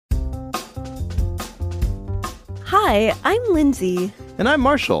Hi, I'm Lindsay. And I'm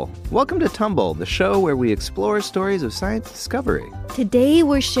Marshall. Welcome to Tumble, the show where we explore stories of science discovery. Today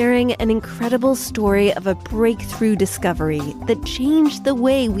we're sharing an incredible story of a breakthrough discovery that changed the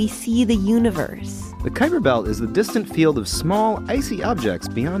way we see the universe. The Kuiper Belt is the distant field of small, icy objects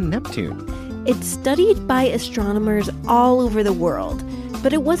beyond Neptune. It's studied by astronomers all over the world,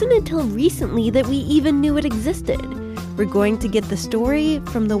 but it wasn't until recently that we even knew it existed. We're going to get the story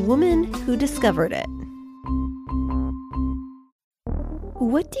from the woman who discovered it.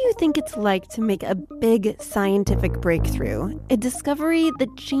 What do you think it's like to make a big scientific breakthrough? A discovery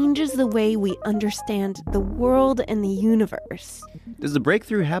that changes the way we understand the world and the universe. Does the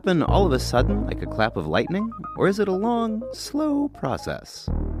breakthrough happen all of a sudden, like a clap of lightning? Or is it a long, slow process?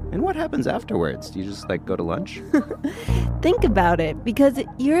 And what happens afterwards? Do you just, go to lunch? Think about it, because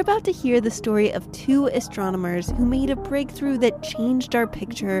you're about to hear the story of two astronomers who made a breakthrough that changed our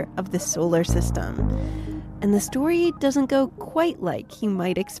picture of the solar system. And the story doesn't go quite like you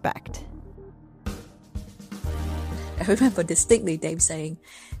might expect. I remember distinctly Dave saying,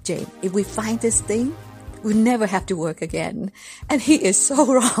 "Jane, if we find this thing, we'll never have to work again." And he is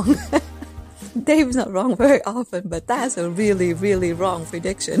so wrong. Dave's not wrong very often, but that's a really, really wrong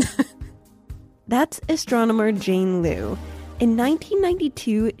prediction. That's astronomer Jane Liu. In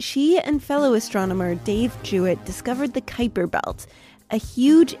 1992, she and fellow astronomer Dave Jewett discovered the Kuiper Belt, a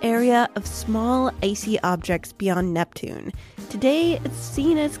huge area of small, icy objects beyond Neptune. Today, it's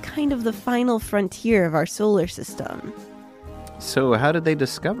seen as kind of the final frontier of our solar system. So how did they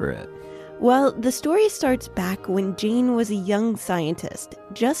discover it? Well, the story starts back when Jane was a young scientist,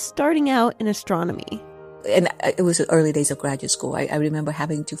 just starting out in astronomy. And it was the early days of graduate school. I remember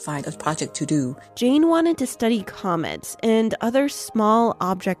having to find a project to do. Jane wanted to study comets and other small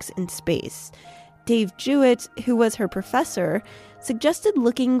objects in space. Dave Jewett, who was her professor, suggested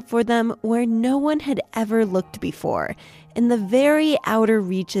looking for them where no one had ever looked before, in the very outer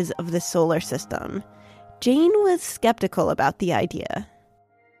reaches of the solar system. Jane was skeptical about the idea.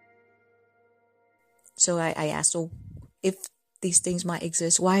 So I asked, well, if these things might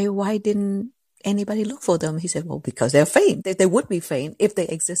exist, why didn't anybody look for them? He said, well, because they're faint. They would be faint if they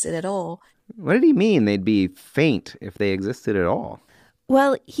existed at all. What did he mean they'd be faint if they existed at all?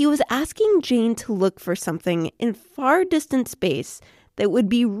 Well, he was asking Jane to look for something in far distant space that would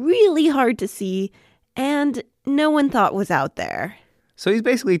be really hard to see and no one thought was out there. So he's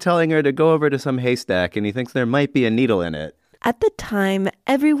basically telling her to go over to some haystack and he thinks there might be a needle in it. At the time,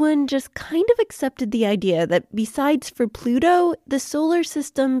 everyone just kind of accepted the idea that besides for Pluto, the solar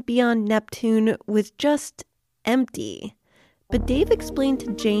system beyond Neptune was just empty. But Dave explained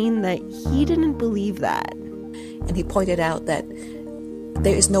to Jane that he didn't believe that. And he pointed out that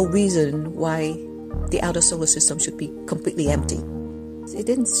there is no reason why the outer solar system should be completely empty. It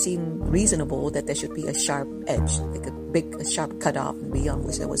didn't seem reasonable that there should be a sharp edge, like a sharp cutoff, and beyond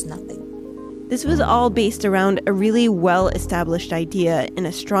which there was nothing. This was all based around a really well-established idea in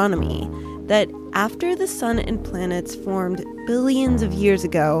astronomy, that after the sun and planets formed billions of years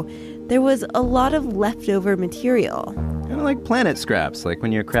ago, there was a lot of leftover material. Kind of like planet scraps, like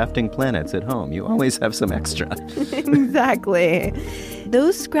when you're crafting planets at home. You always have some extra. Exactly.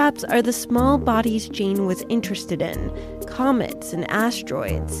 Those scraps are the small bodies Jane was interested in, comets and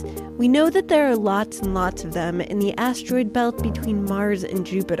asteroids. We know that there are lots and lots of them in the asteroid belt between Mars and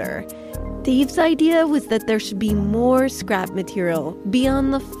Jupiter. Dave's idea was that there should be more scrap material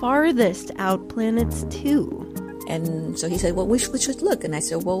beyond the farthest out planets too. And so he said, well, we should look. And I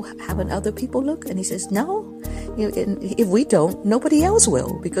said, well, haven't other people look? And he says, no. If we don't, nobody else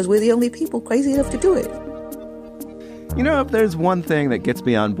will, because we're the only people crazy enough to do it. You know, if there's one thing that gets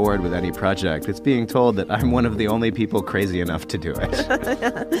me on board with any project, it's being told that I'm one of the only people crazy enough to do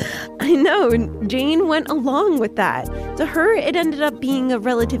it. I know. Jane went along with that. To her, it ended up being a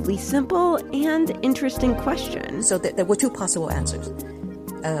relatively simple and interesting question. So there were two possible answers.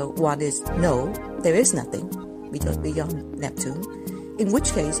 One is no, there is nothing beyond Neptune, in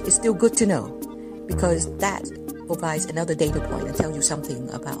which case it's still good to know, because that provides another data point and tells you something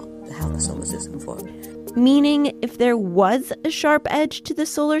about how the solar system formed. Meaning, if there was a sharp edge to the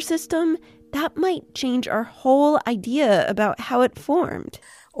solar system, that might change our whole idea about how it formed.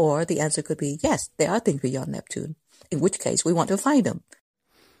 Or the answer could be, yes, there are things beyond Neptune, in which case we want to find them.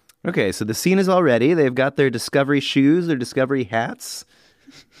 Okay, so the scene is all ready. They've got their discovery shoes, their discovery hats.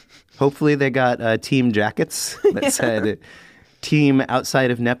 Hopefully they got team jackets that said Team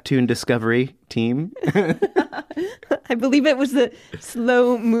Outside of Neptune Discovery Team. I believe it was the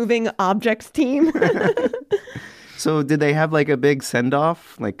slow-moving objects team. So did they have like a big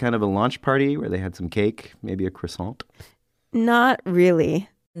send-off, like kind of a launch party where they had some cake, maybe a croissant? Not really.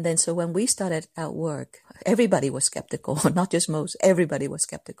 And then so when we started our work, everybody was skeptical, not just most, everybody was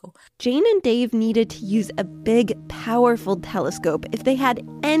skeptical. Jane and Dave needed to use a big, powerful telescope if they had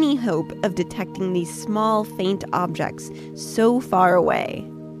any hope of detecting these small, faint objects so far away.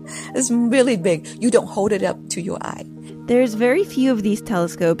 It's really big. You don't hold it up to your eye. There's very few of these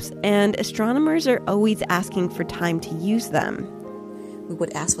telescopes, and astronomers are always asking for time to use them. We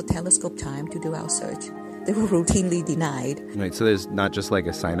would ask for telescope time to do our search. They were routinely denied. Right, so there's not just like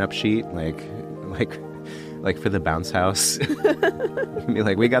a sign-up sheet, like for the bounce house. Be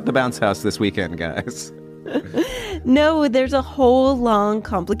like, we got the bounce house this weekend, guys. No, there's a whole long,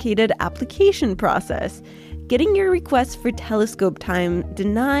 complicated application process. Getting your request for telescope time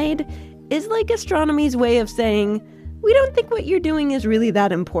denied is like astronomy's way of saying, we don't think what you're doing is really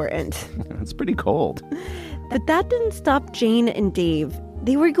that important. It's pretty cold. But that didn't stop Jane and Dave.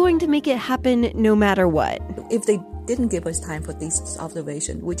 They were going to make it happen no matter what. If they didn't give us time for these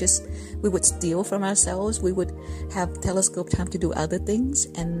observations, we would steal from ourselves. We would have telescope time to do other things,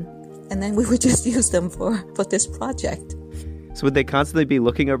 and then we would just use them for this project. So would they constantly be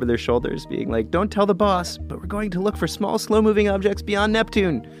looking over their shoulders, being like, don't tell the boss, but we're going to look for small, slow-moving objects beyond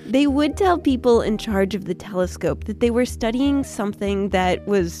Neptune? They would tell people in charge of the telescope that they were studying something that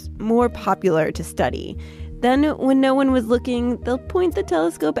was more popular to study. Then, when no one was looking, they'll point the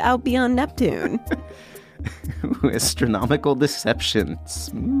telescope out beyond Neptune. Astronomical deception.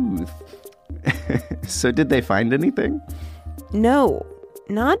 Smooth. So did they find anything? No,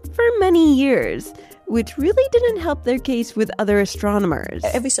 not for many years, which really didn't help their case with other astronomers.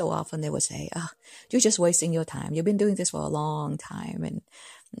 Every so often they would say, you're just wasting your time. You've been doing this for a long time and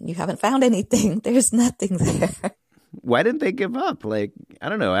you haven't found anything. There's nothing there. Why didn't they give up? Like, I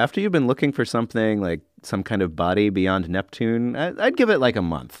don't know, after you've been looking for something like some kind of body beyond Neptune, I'd give it like a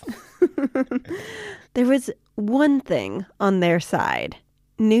month. There was one thing on their side: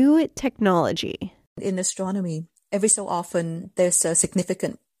 new technology. In astronomy, every so often there's a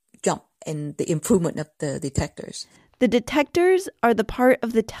significant jump in the improvement of the detectors. The detectors are the part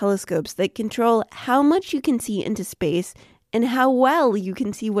of the telescopes that control how much you can see into space and how well you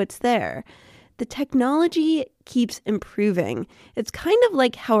can see what's there. The technology keeps improving. It's kind of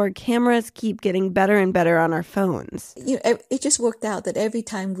like how our cameras keep getting better and better on our phones. It just worked out that every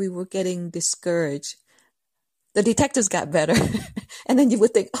time we were getting discouraged, the detectors got better. And then you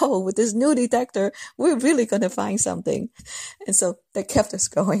would think, with this new detector, we're really going to find something. And so they kept us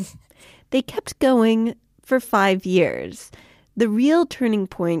going. They kept going for 5 years. The real turning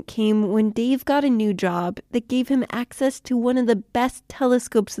point came when Dave got a new job that gave him access to one of the best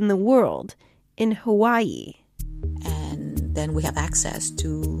telescopes in the world, in Hawaii. And then we have access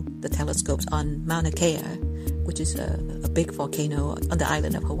to the telescopes on Mauna Kea, which is a big volcano on the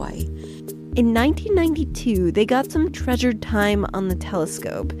island of Hawaii. In 1992, they got some treasured time on the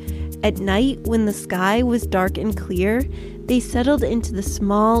telescope. At night, when the sky was dark and clear, they settled into the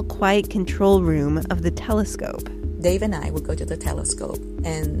small, quiet control room of the telescope. Dave and I would go to the telescope,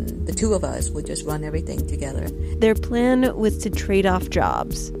 and the two of us would just run everything together. Their plan was to trade off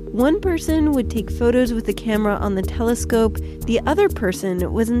jobs. One person would take photos with the camera on the telescope. The other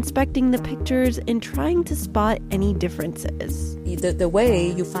person was inspecting the pictures and trying to spot any differences. The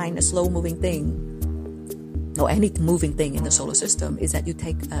way you find a slow-moving thing, or any moving thing in the solar system, is that you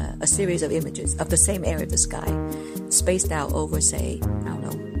take a series of images of the same area of the sky, spaced out over, say,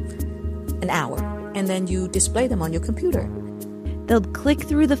 an hour. And then you display them on your computer. They'll click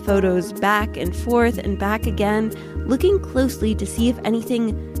through the photos back and forth and back again, looking closely to see if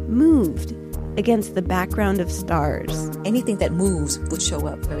anything moved against the background of stars. Anything that moves would show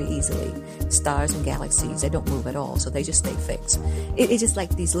up very easily. Stars and galaxies, they don't move at all, so they just stay fixed. It's just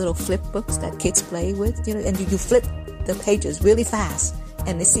like these little flip books that kids play with, and you flip the pages really fast,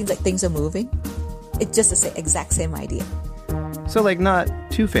 and it seems like things are moving. It's just the exact same idea. So, like, not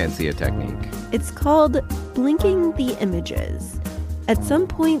too fancy a technique. It's called blinking the images. At some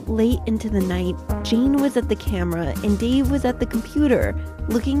point late into the night, Jane was at the camera and Dave was at the computer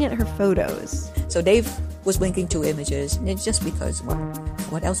looking at her photos. So Dave was blinking 2 images, and it's just because,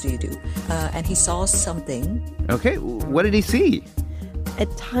 what else do you do? And he saw something. Okay, what did he see? A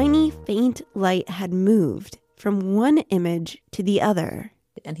tiny faint light had moved from one image to the other.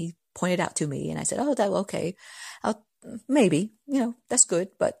 And he pointed out to me, and I said, okay. Maybe, that's good,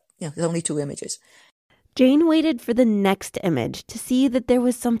 but, there's only 2 images. Jane waited for the next image to see that there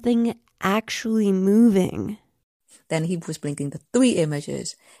was something actually moving. Then he was blinking the 3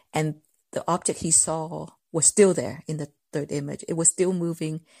 images, and the object he saw was still there in the 3rd image. It was still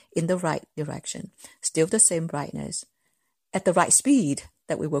moving in the right direction, still the same brightness, at the right speed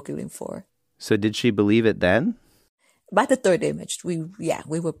that we were looking for. So did she believe it then? by the third image, we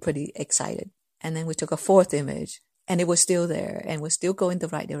were pretty excited. And then we took a fourth image, and it was still there, and was still going the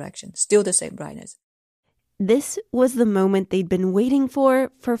right direction, still the same brightness. This was the moment they'd been waiting for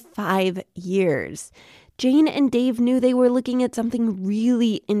 5 years. Jane and Dave knew they were looking at something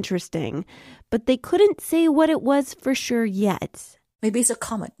really interesting, but they couldn't say what it was for sure yet. Maybe it's a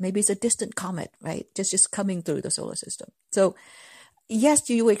comet. Maybe it's a distant comet, right? Just coming through the solar system. So, yes,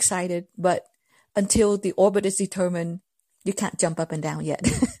 you were excited, but until the orbit is determined, you can't jump up and down yet.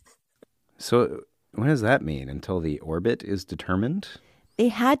 So what does that mean? Until the orbit is determined? They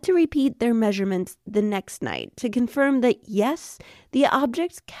had to repeat their measurements the next night to confirm that, yes, the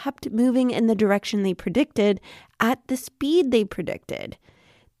objects kept moving in the direction they predicted at the speed they predicted.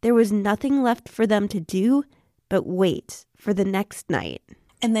 There was nothing left for them to do but wait for the next night.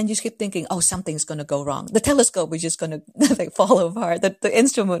 And then you keep thinking, oh, something's going to go wrong. The telescope is just going to fall apart. The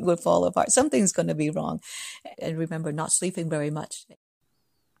instrument would fall apart. Something's going to be wrong. And remember, not sleeping very much.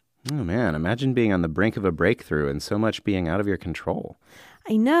 Oh, man, imagine being on the brink of a breakthrough and so much being out of your control.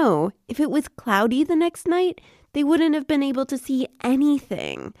 I know. If it was cloudy the next night, they wouldn't have been able to see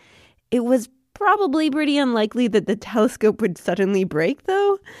anything. It was probably pretty unlikely that the telescope would suddenly break,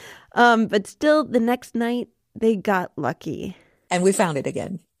 though. But still, the next night, they got lucky. And we found it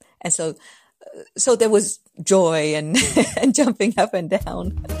again. And so there was joy and, and jumping up and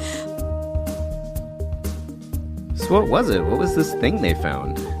down. So what was it? What was this thing they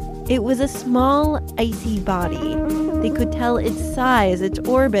found? It was a small, icy body. They could tell its size, its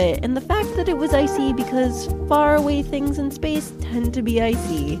orbit, and the fact that it was icy because faraway things in space tend to be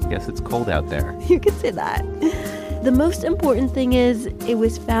icy. Yes, it's cold out there. You could say that. The most important thing is it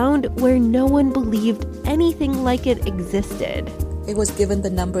was found where no one believed anything like it existed. It was given the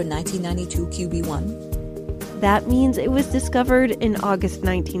number 1992 QB1. That means it was discovered in August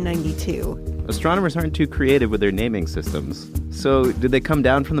 1992. Astronomers aren't too creative with their naming systems. So did they come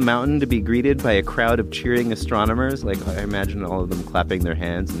down from the mountain to be greeted by a crowd of cheering astronomers? Like, I imagine all of them clapping their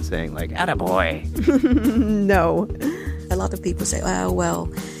hands and saying, like, attaboy. No. A lot of people say, oh,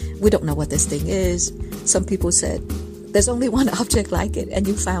 well, we don't know what this thing is. Some people said, there's only one object like it, and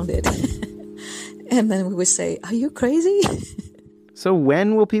you found it. And then we would say, are you crazy? So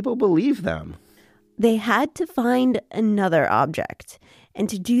when will people believe them? They had to find another object. And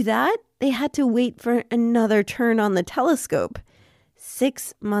to do that, they had to wait for another turn on the telescope.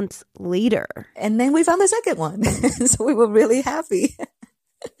 6 months later. And then we found the second one. So we were really happy.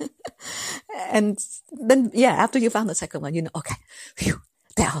 And then, after you found the second one, okay, phew,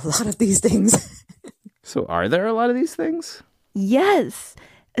 there are a lot of these things. So are there a lot of these things? Yes.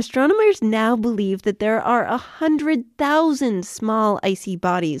 Astronomers now believe that there are 100,000 small icy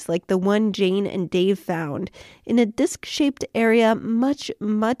bodies like the one Jane and Dave found in a disc-shaped area much,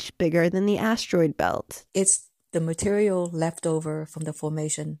 much bigger than the asteroid belt. It's the material left over from the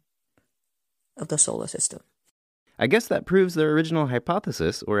formation of the solar system. I guess that proves their original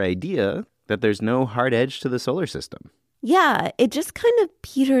hypothesis or idea that there's no hard edge to the solar system. Yeah, it just kind of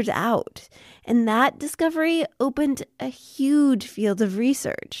petered out. And that discovery opened a huge field of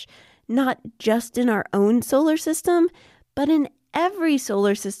research, not just in our own solar system, but in every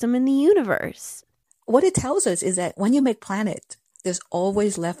solar system in the universe. What it tells us is that when you make planets, there's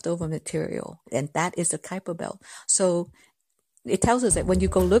always leftover material, and that is the Kuiper Belt. So it tells us that when you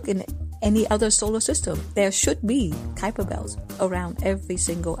go look in any other solar system, there should be Kuiper Belts around every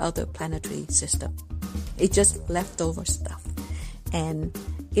single other planetary system. It's just leftover stuff. And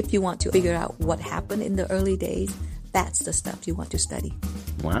if you want to figure out what happened in the early days, that's the stuff you want to study.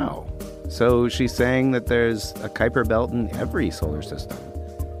 Wow. So she's saying that there's a Kuiper Belt in every solar system.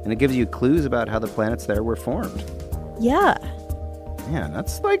 And it gives you clues about how the planets there were formed. Yeah. Man,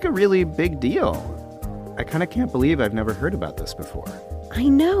 that's like a really big deal. I kind of can't believe I've never heard about this before. I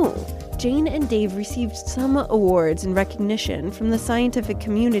know. Jane and Dave received some awards and recognition from the scientific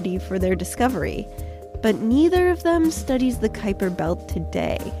community for their discovery. But neither of them studies the Kuiper Belt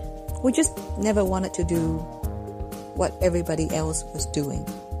today. We just never wanted to do what everybody else was doing.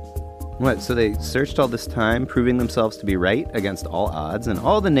 What, so they searched all this time, proving themselves to be right against all odds and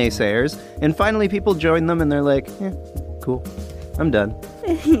all the naysayers, and finally people joined them and they're like, cool, I'm done.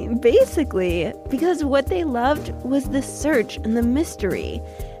 Basically, because what they loved was the search and the mystery.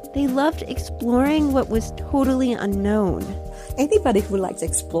 They loved exploring what was totally unknown. Anybody who likes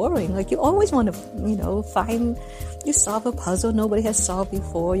exploring, like you always want to, find, you solve a puzzle nobody has solved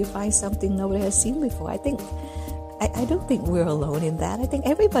before, you find something nobody has seen before. I don't think we're alone in that. I think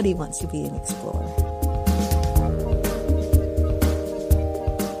everybody wants to be an explorer.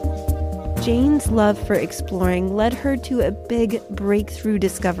 Jane's love for exploring led her to a big breakthrough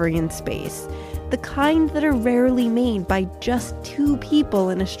discovery in space, the kind that are rarely made by just 2 people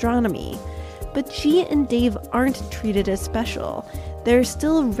in astronomy. But she and Dave aren't treated as special. They're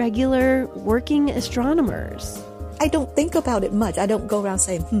still regular, working astronomers. I don't think about it much. I don't go around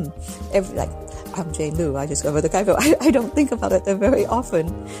saying, I'm Jane Liu, I discovered the Kuiper. I don't think about it very often.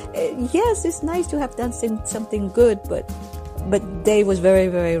 Yes, it's nice to have done something good, but Dave was very,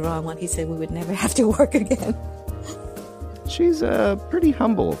 very wrong when he said we would never have to work again. She's pretty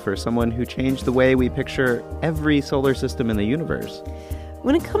humble for someone who changed the way we picture every solar system in the universe.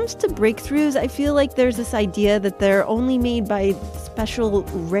 When it comes to breakthroughs, I feel like there's this idea that they're only made by special,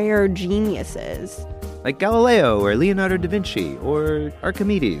 rare geniuses. Like Galileo or Leonardo da Vinci or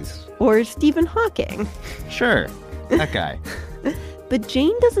Archimedes. Or Stephen Hawking. Sure, that guy. But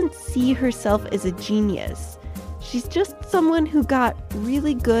Jane doesn't see herself as a genius. She's just someone who got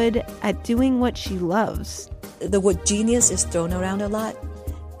really good at doing what she loves. The word genius is thrown around a lot.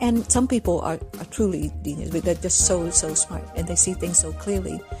 And some people are truly genius. They're just so smart and they see things so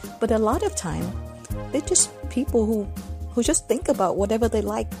clearly. But a lot of time, they're just people who just think about whatever they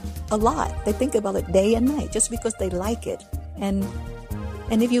like a lot. They think about it day and night just because they like it. And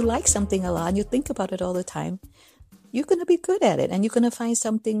if you like something a lot and you think about it all the time, you're going to be good at it and you're going to find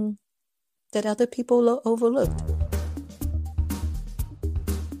something that other people overlooked.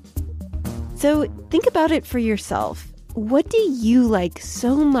 So think about it for yourself. What do you like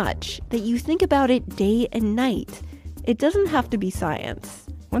so much that you think about it day and night? It doesn't have to be science.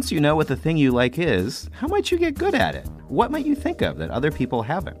 Once you know what the thing you like is, how might you get good at it? What might you think of that other people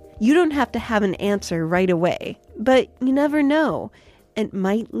haven't? You don't have to have an answer right away, but you never know. It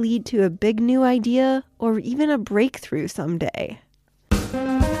might lead to a big new idea or even a breakthrough someday.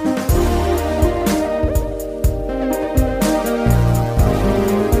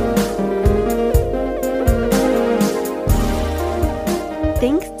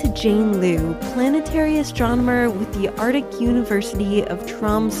 Thanks to Jane Liu, planetary astronomer with the Arctic University of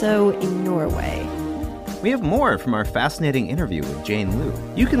Tromsø in Norway. We have more from our fascinating interview with Jane Liu.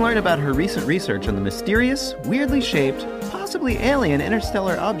 You can learn about her recent research on the mysterious, weirdly shaped, possibly alien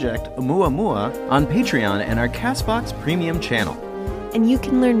interstellar object Oumuamua on Patreon and our CastBox Premium channel. And you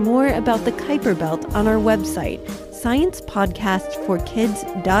can learn more about the Kuiper Belt on our website,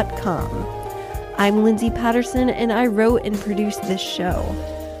 sciencepodcastforkids.com. I'm Lindsay Patterson, and I wrote and produced this show.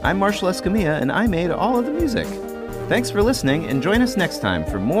 I'm Marshall Escamilla, and I made all of the music. Thanks for listening, and join us next time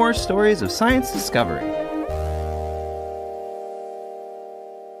for more stories of science discovery.